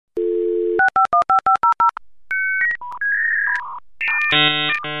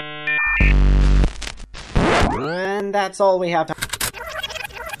And that's all we have.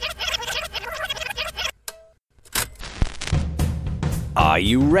 Are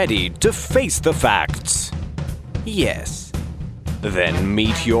you ready to face the facts? Yes. Then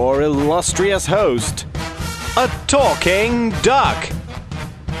meet your illustrious host, a talking duck.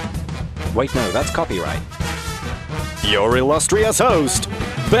 Wait, no, that's copyright. Your illustrious host,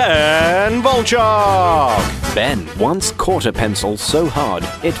 Ben Volchok. Ben once caught a pencil so hard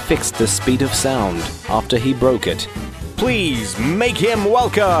it fixed the speed of sound after he broke it. Please make him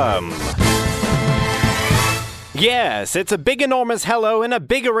welcome. Yes, it's a big enormous hello and a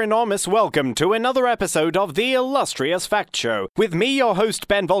bigger enormous welcome to another episode of the Illustrious Fact Show, with me, your host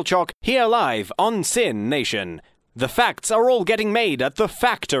Ben Volchok, here live on Sin Nation. The facts are all getting made at the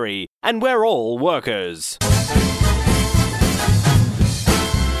factory, and we're all workers.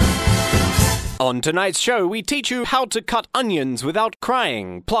 On tonight's show, we teach you how to cut onions without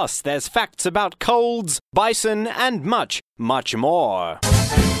crying, plus there's facts about colds, bison, and much, much more.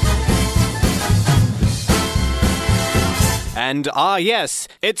 And yes,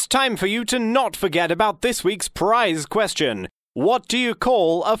 it's time for you to not forget about this week's prize question. What do you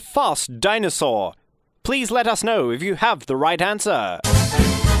call a fast dinosaur? Please let us know if you have the right answer.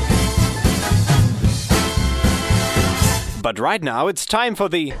 But right now, it's time for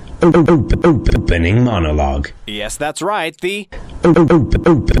the opening monologue. Yes, that's right, the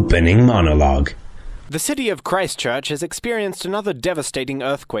opening monologue. The city of Christchurch has experienced another devastating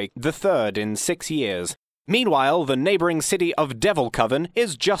earthquake, the third in 6 years. Meanwhile, the neighboring city of Volchok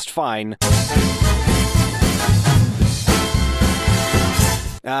is just fine.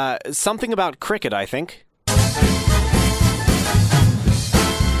 Something about cricket, I think.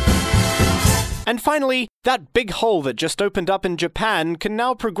 And finally, that big hole that just opened up in Japan can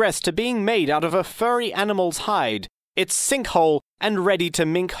now progress to being made out of a furry animal's hide. It's sinkhole and ready to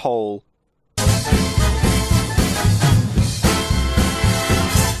mink hole.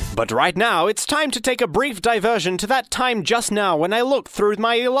 But right now, it's time to take a brief diversion to that time just now when I looked through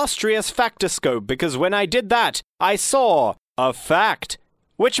my illustrious factoscope, because when I did that, I saw a fact,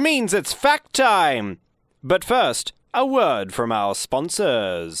 which means it's fact time. But first, a word from our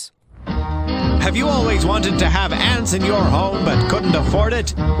sponsors. Have you always wanted to have ants in your home but couldn't afford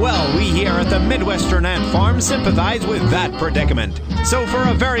it? Well, we here at the Midwestern Ant Farm sympathize with that predicament. So for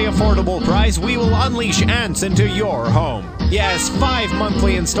a very affordable price, we will unleash ants into your home. Yes, 5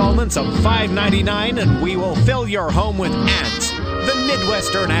 monthly installments of $5.99 and we will fill your home with ants. The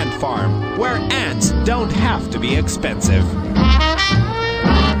Midwestern Ant Farm, where ants don't have to be expensive.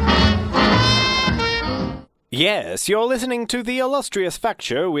 Yes, you're listening to the Illustrious Fact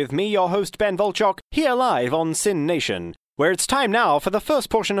Show with me, your host Ben Volchok, here live on Sin Nation, where it's time now for the first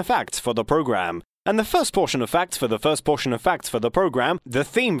portion of facts for the program. And the first portion of facts for the first portion of facts for the program, the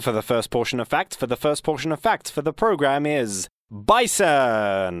theme for the first portion of facts for the first portion of facts for the program is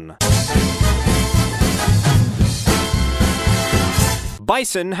bison.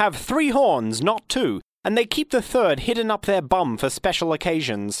 Bison have 3 horns, not 2, and they keep the third hidden up their bum for special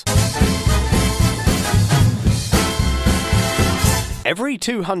occasions. Every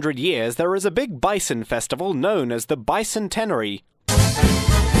 200 years, there is a big bison festival known as the Bicentenary.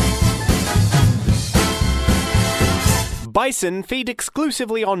 Bison feed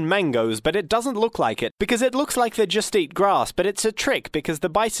exclusively on mangoes, but it doesn't look like it, because it looks like they just eat grass, but it's a trick because the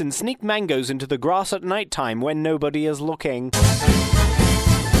bison sneak mangoes into the grass at night time when nobody is looking.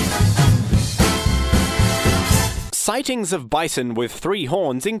 Sightings of bison with 3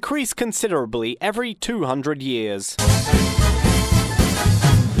 horns increase considerably every 200 years.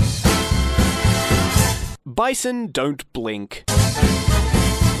 Bison don't blink.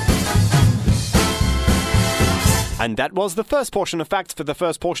 And that was the first portion of facts for the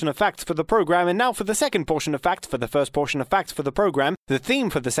first portion of facts for the program, and now for the second portion of facts for the first portion of facts for the program. The theme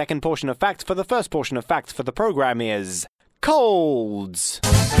for the second portion of facts for the first portion of facts for the program is colds.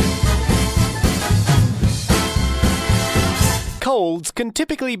 Colds can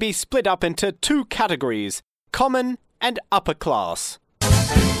typically be split up into 2 categories, common and upper class.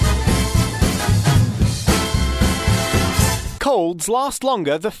 Colds last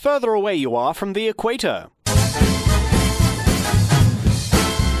longer the further away you are from the equator.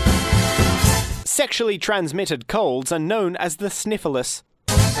 Sexually transmitted colds are known as the sniffles.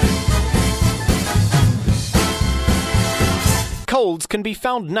 Colds can be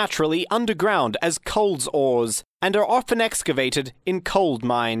found naturally underground as colds ores and are often excavated in coal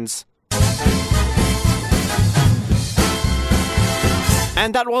mines.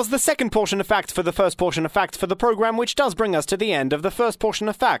 And that was the second portion of facts for the first portion of facts for the program, which does bring us to the end of the first portion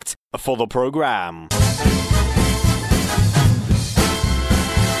of facts for the program.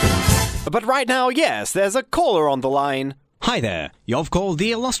 But right now, yes, there's a caller on the line. Hi there. You've called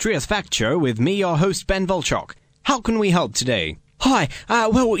the Illustrious Fact Show with me, your host, Ben Volchok. How can we help today? Hi,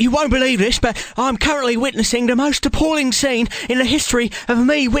 well, you won't believe this, but I'm currently witnessing the most appalling scene in the history of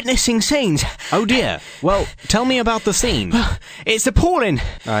me witnessing scenes. Oh dear. Well, tell me about the scene. Well, it's appalling.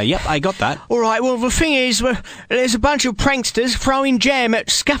 Yep, I got that. Alright, well, the thing is, there's a bunch of pranksters throwing jam at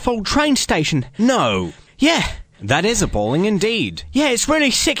Scaffold train station. No. Yeah. That is appalling indeed. Yeah, it's really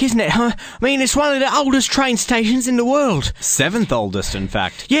sick, isn't it? I mean, it's one of the oldest train stations in the world. 7th oldest, in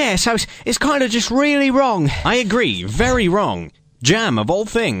fact. Yeah, so it's kind of just really wrong. I agree, very wrong. Jam, of all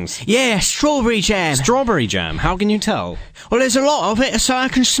things. Yeah, strawberry jam. Strawberry jam, how can you tell? Well, there's a lot of it, so I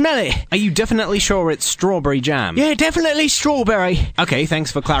can smell it. Are you definitely sure it's strawberry jam? Yeah, definitely strawberry. Okay,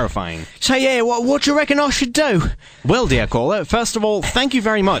 thanks for clarifying. So yeah, what do you reckon I should do? Well, dear caller, first of all, thank you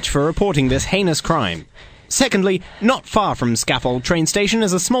very much for reporting this heinous crime. Secondly, not far from Scaffold train station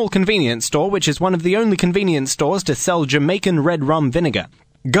is a small convenience store which is one of the only convenience stores to sell Jamaican red rum vinegar.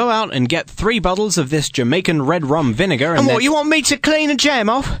 Go out and get 3 bottles of this Jamaican red rum vinegar and what, you want me to clean the jam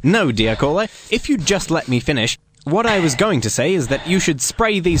off? No, dear caller. If you'd just let me finish. What I was going to say is that you should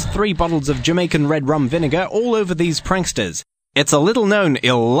spray these 3 bottles of Jamaican red rum vinegar all over these pranksters. It's a little-known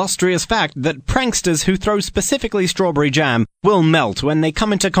illustrious fact that pranksters who throw specifically strawberry jam will melt when they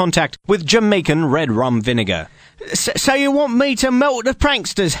come into contact with Jamaican red rum vinegar. So you want me to melt the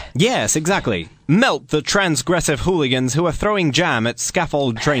pranksters? Yes, exactly. Melt the transgressive hooligans who are throwing jam at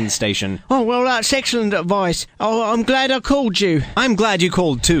Scaffold train station. Oh, well, that's excellent advice. Oh, I'm glad I called you. I'm glad you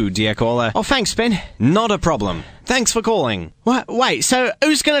called too, dear caller. Oh, thanks, Ben. Not a problem. Thanks for calling. Wait, so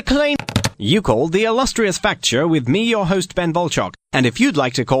who's gonna clean... You called the Illustrious Fact Show with me, your host, Ben Volchok. And if you'd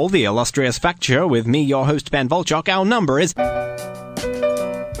like to call the Illustrious Fact Show with me, your host, Ben Volchok, our number is...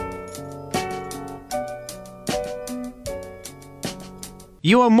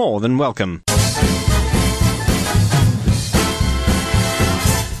 You are more than welcome.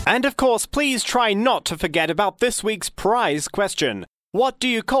 And of course, please try not to forget about this week's prize question. What do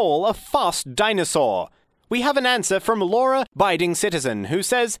you call a fast dinosaur? We have an answer from Laura, Biding Citizen, who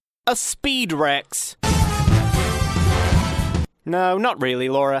says... a speed rex. No, not really,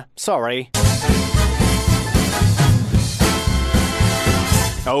 Laura. Sorry.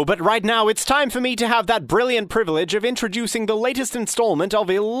 Oh, but right now it's time for me to have that brilliant privilege of introducing the latest installment of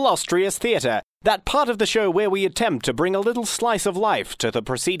Illustrious Theatre, that part of the show where we attempt to bring a little slice of life to the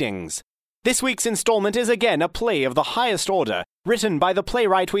proceedings. This week's installment is again a play of the highest order, written by the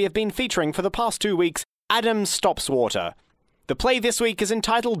playwright we have been featuring for the past 2 weeks, Adam Stopswater. The play this week is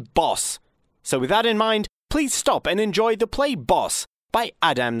entitled Boss. So with that in mind, please stop and enjoy the play Boss by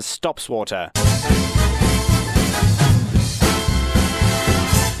Adam Stopswater.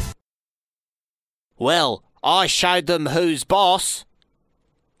 Well, I showed them who's boss.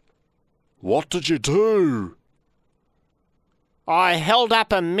 What did you do? I held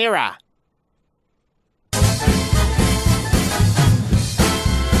up a mirror.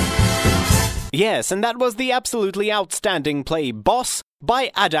 Yes, and that was the absolutely outstanding play Boss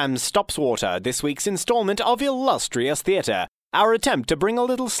by Adam Stopswater, this week's installment of Illustrious Theatre, our attempt to bring a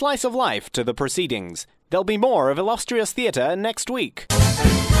little slice of life to the proceedings. There'll be more of Illustrious Theatre next week.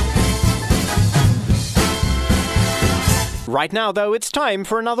 Right now, though, it's time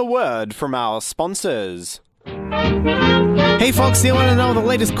for another word from our sponsors. Hey folks, do you want to know the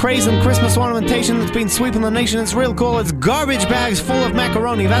latest craze in Christmas ornamentation that's been sweeping the nation? It's real cool. It's garbage bags full of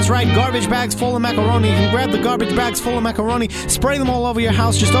macaroni. That's right, garbage bags full of macaroni. You can grab the garbage bags full of macaroni, spray them all over your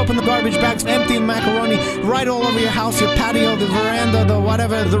house. Just open the garbage bags, empty the macaroni right all over your house, your patio, the veranda, the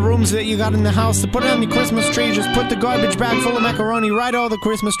whatever, the rooms that you got in the house. To put it on your Christmas tree, just put the garbage bag full of macaroni right over the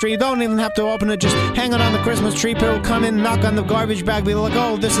Christmas tree. You don't even have to open it, just hang it on the Christmas tree. People will come in, knock on the garbage bag, be like,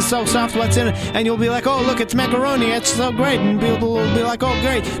 oh, this is so soft, what's in it? And you'll be like, oh, look, it's macaroni, it's so great. And people will be like, oh,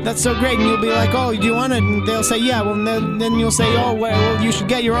 great, that's so great. And you'll be like, oh, do you want it? And they'll say, yeah. Well, then you'll say, oh, well, you should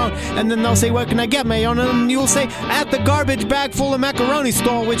get your own. And then they'll say, where can I get my own? And you'll say, at the garbage bag full of macaroni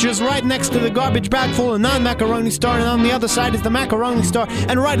store, which is right next to the garbage bag full of non-macaroni store. And on the other side is the macaroni store.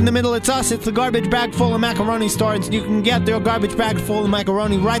 And right in the middle, it's us. It's the garbage bag full of macaroni store. And you can get your garbage bag full of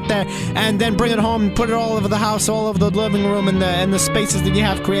macaroni right there. And then bring it home and put it all over the house, all over the living room and the spaces that you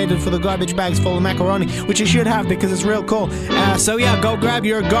have created for the garbage bags full of macaroni, which you should have because it's real cool. So yeah, go grab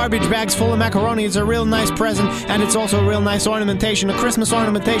your garbage bags full of macaroni. It's a real nice present, and it's also a real nice ornamentation, a Christmas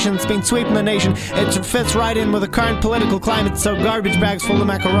ornamentation that's been sweeping the nation. It fits right in with the current political climate, so garbage bags full of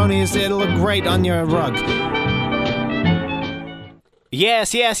macaroni, it'll look great on your rug.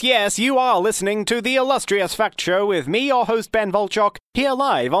 Yes, you are listening to the Illustrious Fact Show with me, your host Ben Volchok, here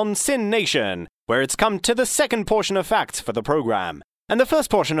live on Sin Nation, where it's come to the second portion of facts for the program. And the first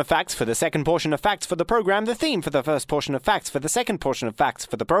portion of facts for the second portion of facts for the program, the theme for the first portion of facts for the second portion of facts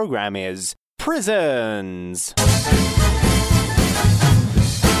for the program is prisons.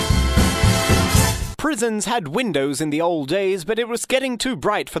 Prisons had windows in the old days, but it was getting too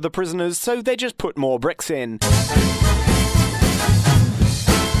bright for the prisoners, so they just put more bricks in.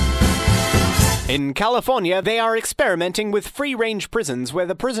 In California, they are experimenting with free-range prisons where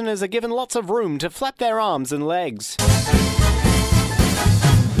the prisoners are given lots of room to flap their arms and legs.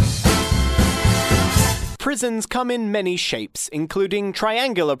 Prisons come in many shapes, including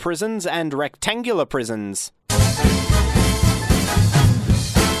triangular prisons and rectangular prisons.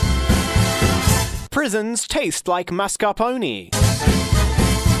 Prisons taste like mascarpone.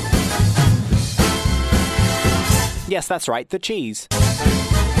 Yes, that's right, the cheese.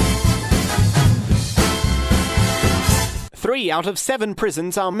 3 out of 7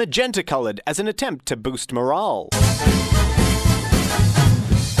 prisons are magenta-colored as an attempt to boost morale.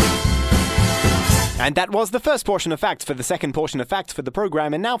 And that was the first portion of facts for the second portion of facts for the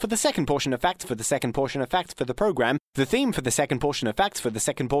program, and now for the second portion of facts for the second portion of facts for the program. The theme for the second portion of facts for the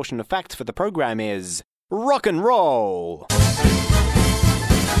second portion of facts for the program is rock and roll.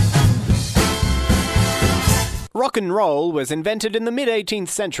 Rock and roll was invented in the mid-18th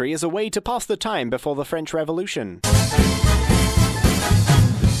century as a way to pass the time before the French Revolution.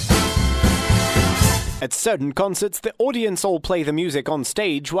 At certain concerts, the audience all play the music on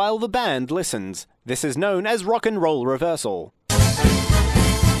stage while the band listens. This is known as rock and roll reversal.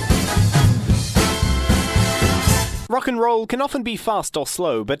 Rock and roll can often be fast or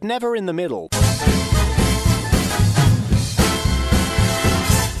slow, but never in the middle.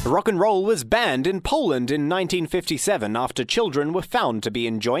 Rock and roll was banned in Poland in 1957 after children were found to be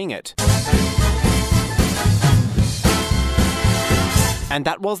enjoying it. And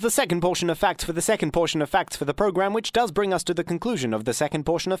that was the second portion of facts for the second portion of facts for the program, which does bring us to the conclusion of the second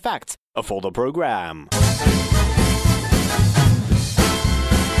portion of facts for the program.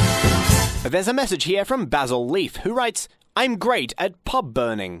 There's a message here from Basil Leaf, who writes, "I'm great at pub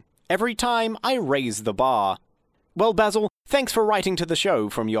burning. Every time I raise the bar." Well, Basil, thanks for writing to the show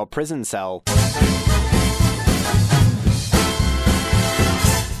from your prison cell.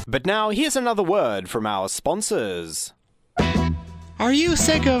 But now, here's another word from our sponsors. Are you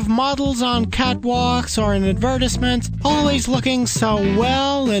sick of models on catwalks or in advertisements always looking so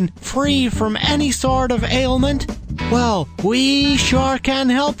well and free from any sort of ailment? Well, we sure can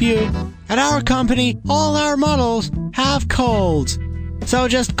help you. At our company, all our models have colds. So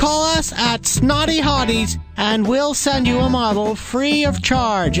just call us at Snotty Hotties and we'll send you a model free of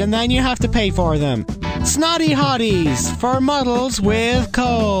charge, and then you have to pay for them. Snotty Hotties for models with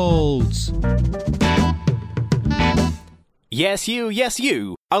colds. Yes,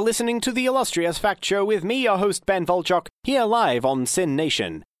 you are listening to the Illustrious Fact Show with me, your host Ben Volchok, here live on Sin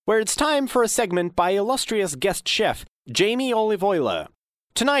Nation, where it's time for a segment by illustrious guest chef Jamie Olivoila.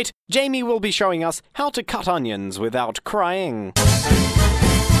 Tonight, Jamie will be showing us how to cut onions without crying.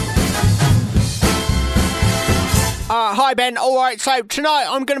 Hi Ben, alright, so tonight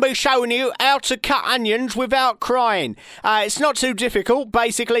I'm going to be showing you how to cut onions without crying. It's not too difficult.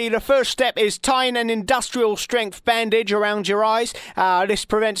 Basically, the first step is tying an industrial strength bandage around your eyes. This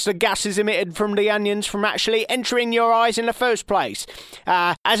prevents the gases emitted from the onions from actually entering your eyes in the first place.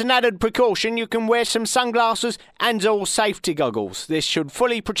 As an added precaution, you can wear some sunglasses and all safety goggles. This should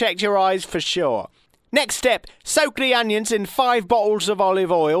fully protect your eyes for sure. Next step, soak the onions in 5 bottles of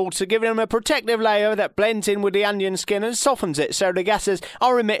olive oil to give them a protective layer that blends in with the onion skin and softens it so the gases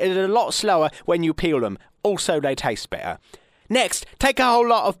are emitted a lot slower when you peel them. Also, they taste better. Next, take a whole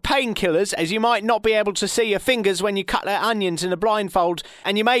lot of painkillers, as you might not be able to see your fingers when you cut the onions in a blindfold,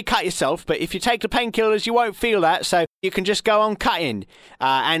 and you may cut yourself, but if you take the painkillers you won't feel that, so you can just go on cutting.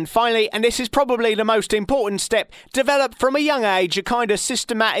 And finally, and this is probably the most important step, develop from a young age a kind of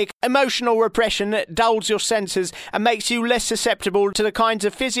systematic emotional repression that dulls your senses and makes you less susceptible to the kinds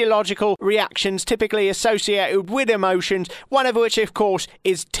of physiological reactions typically associated with emotions, one of which, of course,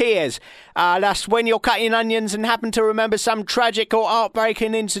 is tears. That's when you're cutting onions and happen to remember some tragic or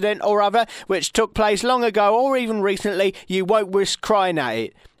heartbreaking incident or other which took place long ago or even recently, you won't risk crying at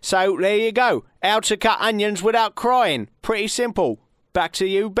it. So there you go. How to cut onions without crying. Pretty simple. Back to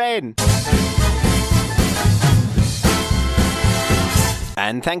you, Ben.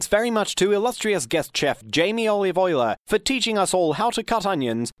 And thanks very much to illustrious guest chef Jamie Olivoila for teaching us all how to cut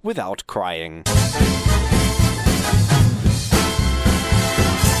onions without crying.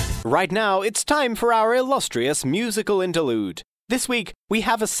 Right now, it's time for our illustrious musical interlude. This week, we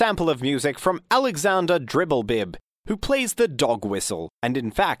have a sample of music from Alexander Dribblebib, who plays the dog whistle, and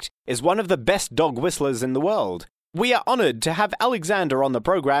in fact, is one of the best dog whistlers in the world. We are honored to have Alexander on the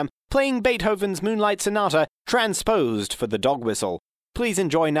program, playing Beethoven's Moonlight Sonata, transposed for the dog whistle. Please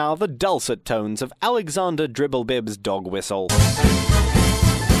enjoy now the dulcet tones of Alexander Dribblebib's dog whistle.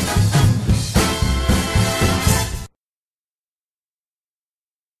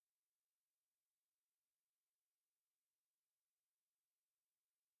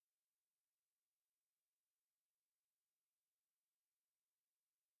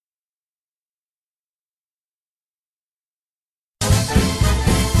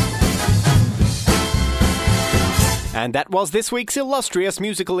 And that was this week's illustrious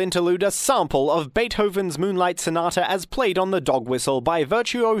musical interlude, a sample of Beethoven's Moonlight Sonata as played on the dog whistle by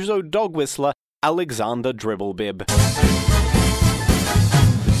virtuoso dog whistler Alexander Dribblebib.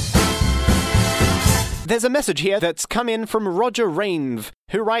 There's a message here that's come in from Roger Rainve,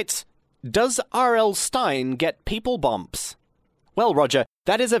 who writes, "Does R.L. Stein get people bumps?" Well, Roger,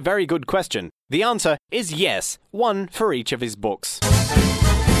 that is a very good question. The answer is yes, one for each of his books.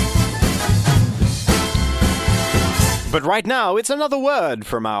 But right now, it's another word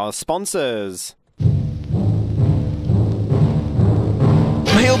from our sponsors.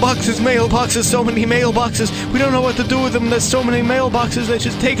 Mailboxes, so many mailboxes. We don't know what to do with them. There's so many mailboxes that's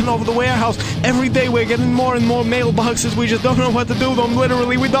just taking over the warehouse. Every day we're getting more and more mailboxes. We just don't know what to do with them.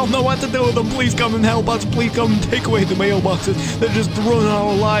 Literally, we don't know what to do with them. Please come and help us. Please come and take away the mailboxes. They're just ruining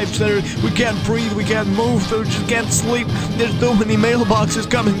our lives. We can't breathe. We can't move. We just can't sleep. There's so many mailboxes.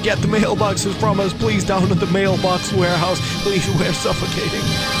 Come and get the mailboxes from us. Please, down at the mailbox warehouse. Please, we're suffocating.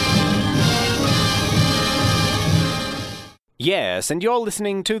 Yes, and you're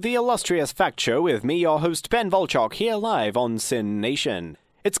listening to the Illustrious Fact Show with me, your host, Ben Volchok, here live on Sin Nation.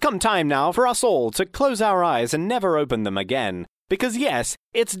 It's come time now for us all to close our eyes and never open them again. Because yes,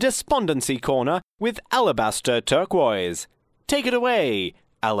 it's Despondency Corner with Alabaster Turquoise. Take it away,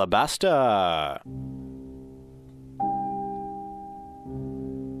 Alabaster.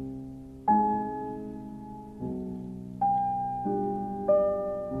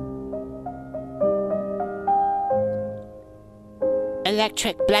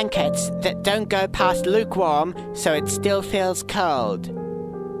 Electric blankets that don't go past lukewarm, so it still feels cold.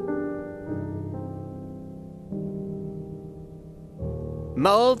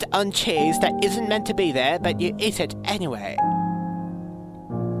 Mold on cheese that isn't meant to be there, but you eat it anyway.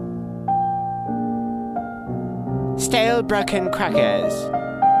 Stale broken crackers.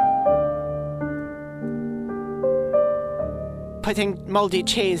 Putting moldy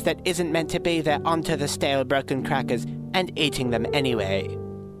cheese that isn't meant to be there onto the stale broken crackers and eating them anyway.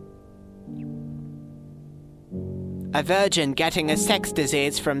 A virgin getting a sex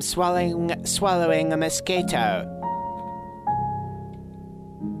disease from swallowing a mosquito.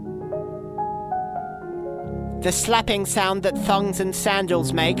 The slapping sound that thongs and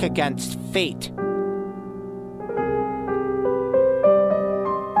sandals make against feet.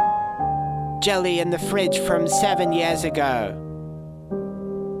 Jelly in the fridge from 7 years ago.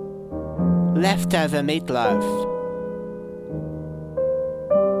 Leftover meatloaf.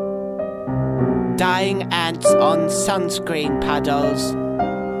 Dying ants on sunscreen puddles.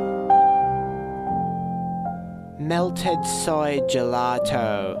 Melted soy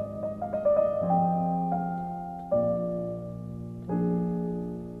gelato.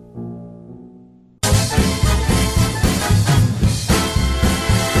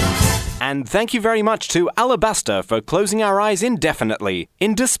 And thank you very much to Alabaster for closing our eyes indefinitely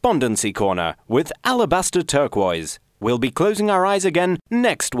in Despondency Corner with Alabaster Turquoise. We'll be closing our eyes again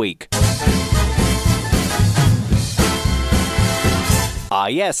next week. Ah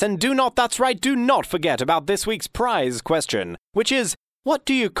yes, and do not forget about this week's prize question, which is, what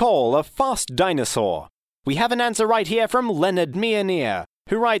do you call a fast dinosaur? We have an answer right here from Leonard Mioneer,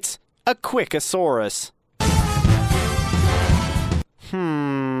 who writes, a Quickosaurus.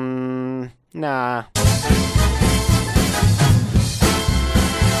 Nah.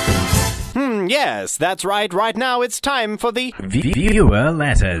 Yes, that's right. Right now it's time for the Viewer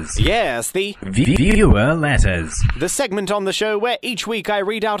Letters. Yes, the Viewer Letters. The segment on the show where each week I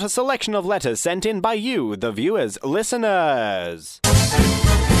read out a selection of letters sent in by you, the viewers, listeners.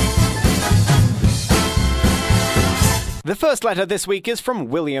 The first letter this week is from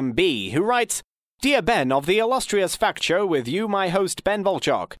William B., who writes, Dear Ben of the Illustrious Fact Show, with you, my host, Ben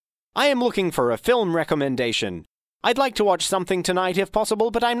Volchok. I am looking for a film recommendation. I'd like to watch something tonight if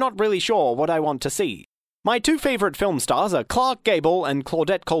possible, but I'm not really sure what I want to see. My two favorite film stars are Clark Gable and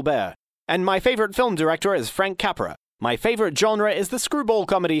Claudette Colbert, and my favorite film director is Frank Capra. My favorite genre is the screwball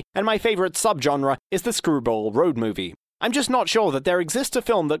comedy, and my favorite subgenre is the screwball road movie. I'm just not sure that there exists a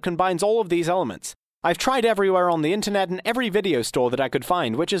film that combines all of these elements. I've tried everywhere on the internet and every video store that I could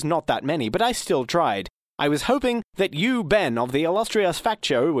find, which is not that many, but I still tried. I was hoping that you, Ben, of the Illustrious Fact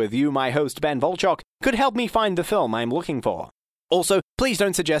Show, with you, my host, Ben Volchok, could help me find the film I'm looking for. Also, please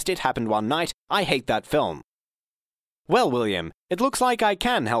don't suggest It Happened One Night. I hate that film. Well, William, it looks like I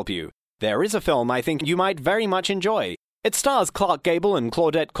can help you. There is a film I think you might very much enjoy. It stars Clark Gable and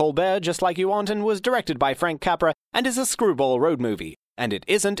Claudette Colbert just like you want and was directed by Frank Capra and is a screwball road movie. And it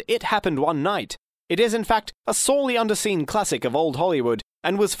isn't It Happened One Night. It is, in fact, a sorely underseen classic of old Hollywood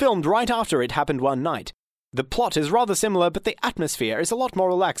and was filmed right after It Happened One Night. The plot is rather similar, but the atmosphere is a lot more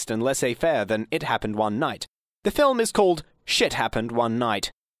relaxed and laissez-faire than It Happened One Night. The film is called Shit Happened One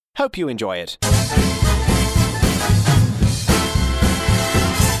Night. Hope you enjoy it.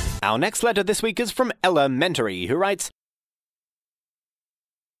 Our next letter this week is from Elementary, who writes,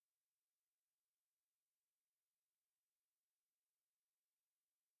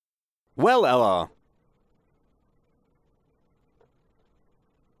 Well, Ella.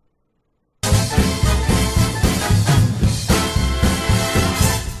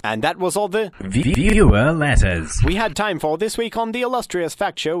 And that was all the viewer letters we had time for this week on the Illustrious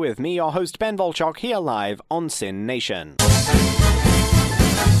Fact Show with me, your host Ben Volchok, here live on Sin Nation.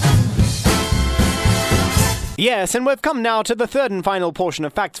 Yes, and we've come now to the third and final portion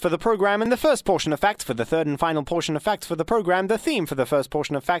of facts for the program, and the first portion of facts for the third and final portion of facts for the program. The theme for the first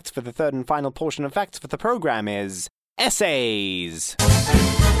portion of facts for the third and final portion of facts for the program is essays.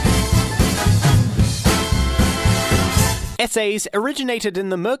 Essays originated in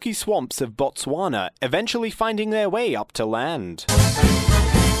the murky swamps of Botswana, eventually finding their way up to land.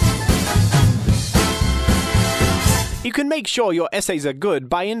 You can make sure your essays are good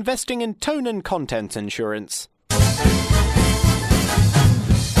by investing in tone and content insurance.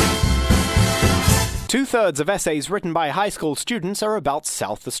 2/3 of essays written by high school students are about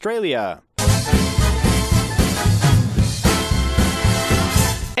South Australia.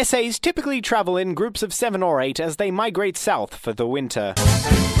 Essays typically travel in groups of 7 or 8 as they migrate south for the winter.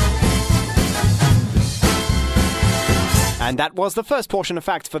 And that was the first portion of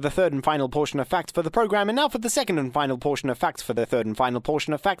facts for the third and final portion of facts for the program, and now for the second and final portion of facts for the third and final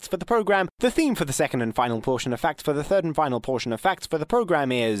portion of facts for the program. The theme for the second and final portion of facts for the third and final portion of facts for the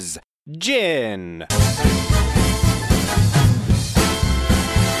program is gin.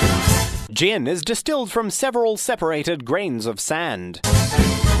 Gin is distilled from several separated grains of sand.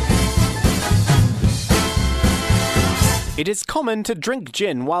 It is common to drink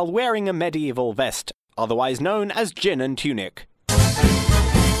gin while wearing a medieval vest, otherwise known as gin and tunic.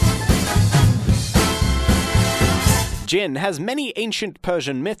 Gin has any ancient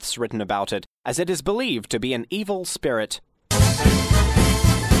Persian myths written about it, as it is believed to be an evil spirit.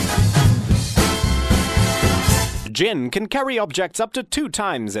 Gin can carry objects up to 2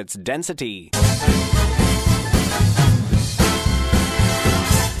 times its density.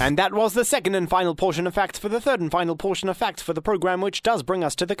 And that was the second and final portion of facts for the third and final portion of facts for the program, which does bring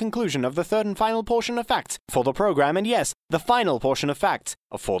us to the conclusion of the third and final portion of facts for the program, and yes, the final portion of facts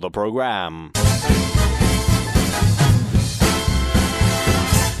for the program.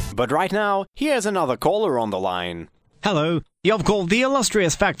 But right now, here's another caller on the line. Hello, you've called the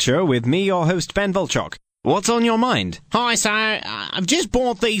Illustrious Fact Show with me, your host Ben Volchok. What's on your mind? Hi, so I've just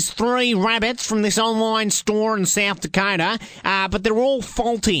bought these 3 rabbits from this online store in South Dakota, but they're all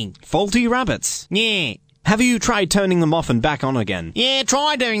faulty. Faulty rabbits? Yeah. Have you tried turning them off and back on again? Yeah,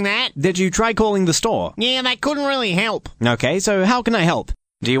 try doing that. Did you try calling the store? Yeah, they couldn't really help. Okay, so how can I help?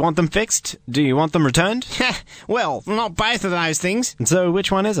 Do you want them fixed? Do you want them returned? Well, not both of those things. And so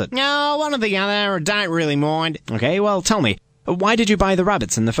which one is it? No, one or the other, I don't really mind. Okay, well, tell me. Why did you buy the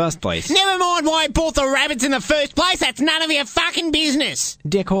rabbits in the first place? Never mind why I bought the rabbits in the first place. That's none of your fucking business.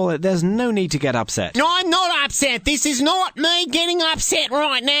 Dear caller, there's no need to get upset. No, I'm not upset. This is not me getting upset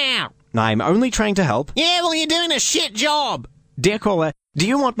right now. I'm only trying to help. Yeah, well, you're doing a shit job. Dear caller, do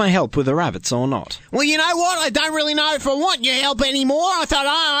you want my help with the rabbits or not? Well, you know what? I don't really know if I want your help anymore. I thought,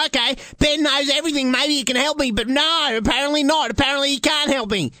 oh, okay, Ben knows everything. Maybe he can help me. But no, apparently not. Apparently he can't help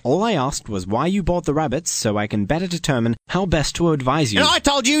me. All I asked was why you bought the rabbits so I can better determine how best to advise you. And I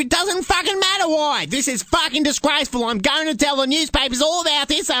told you it doesn't fucking matter why. This is fucking disgraceful. I'm going to tell the newspapers all about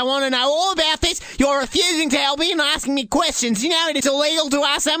this. I want to know all about this. You're refusing to help me and asking me questions. You know it's illegal to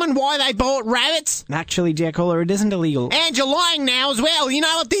ask someone why they bought rabbits? Actually, dear caller, it isn't illegal. And you're lying now as well. You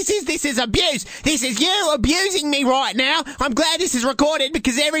know what this is? This is abuse. This is you abusing me right now. I'm glad this is recorded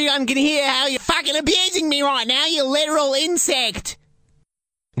because everyone can hear how you're fucking abusing me right now, you literal insect.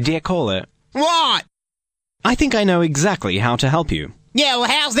 Dear caller. What? I think I know exactly how to help you. Yeah, well,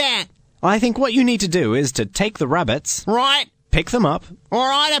 how's that? I think what you need to do is to take the rabbits. Right. Pick them up. All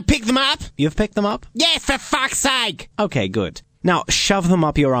right, I picked them up. You've picked them up? Yeah, for fuck's sake. Okay, good. Now, shove them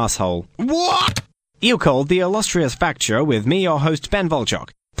up your asshole. What? You called the Illustrious Fact Show with me, your host, Ben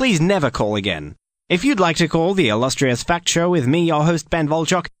Volchok. Please never call again. If you'd like to call the Illustrious Fact Show with me, your host, Ben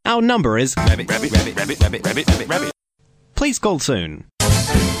Volchok, our number is... Rabbit. Please call soon.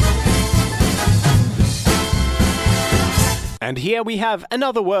 And here we have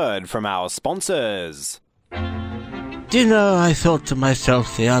another word from our sponsors. Do you know, I thought to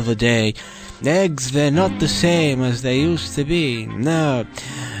myself the other day, eggs, they're not the same as they used to be. No,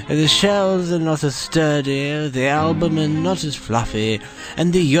 the shells are not as sturdy, the albumin not as fluffy,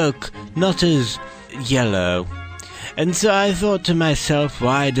 and the yolk not as yellow. And so I thought to myself,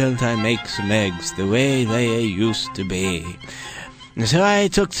 why don't I make some eggs the way they used to be? And so I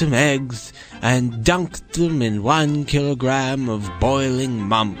took some eggs and dunked them in 1 kilogram of boiling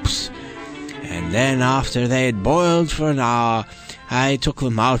mumps. And then after they had boiled for an hour, I took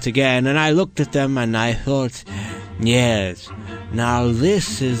them out again, and I looked at them and I thought, yes, now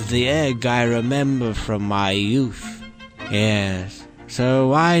this is the egg I remember from my youth. Yes, so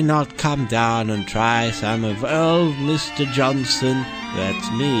why not come down and try some of old Mr. Johnson,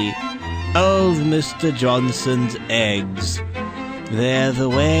 that's me, old Mr. Johnson's eggs. They're the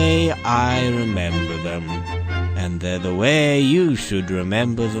way I remember them, and they're the way you should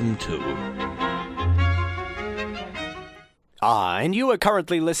remember them too. And you are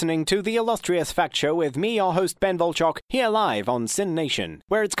currently listening to the Illustrious Fact Show with me, your host, Ben Volchok, here live on Sin Nation,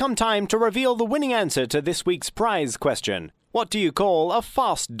 where it's come time to reveal the winning answer to this week's prize question. What do you call a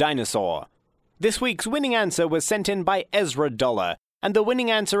fast dinosaur? This week's winning answer was sent in by Ezra Dollar, and the winning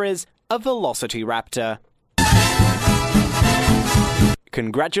answer is a velociraptor.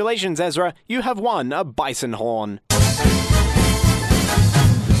 Congratulations, Ezra, you have won a bison horn.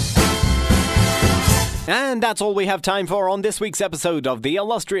 And that's all we have time for on this week's episode of the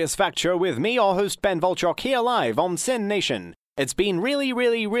Illustrious Fact Show with me, your host, Ben Volchok, here live on Sin Nation. It's been really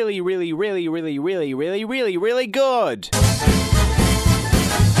good.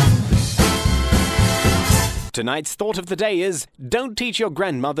 Tonight's thought of the day is, don't teach your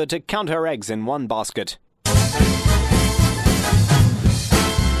grandmother to count her eggs in one basket.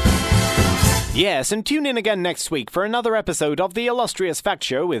 Yes, and tune in again next week for another episode of the Illustrious Fact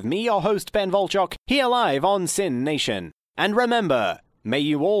Show with me, your host, Ben Volchok, here live on Sin Nation. And remember, may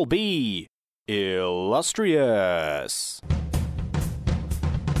you all be illustrious.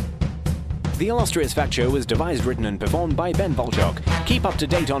 The Illustrious Fact Show is devised, written, and performed by Ben Volchok. Keep up to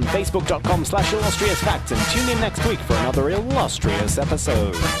date on Facebook.com/illustriousfacts and tune in next week for another illustrious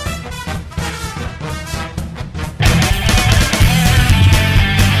episode.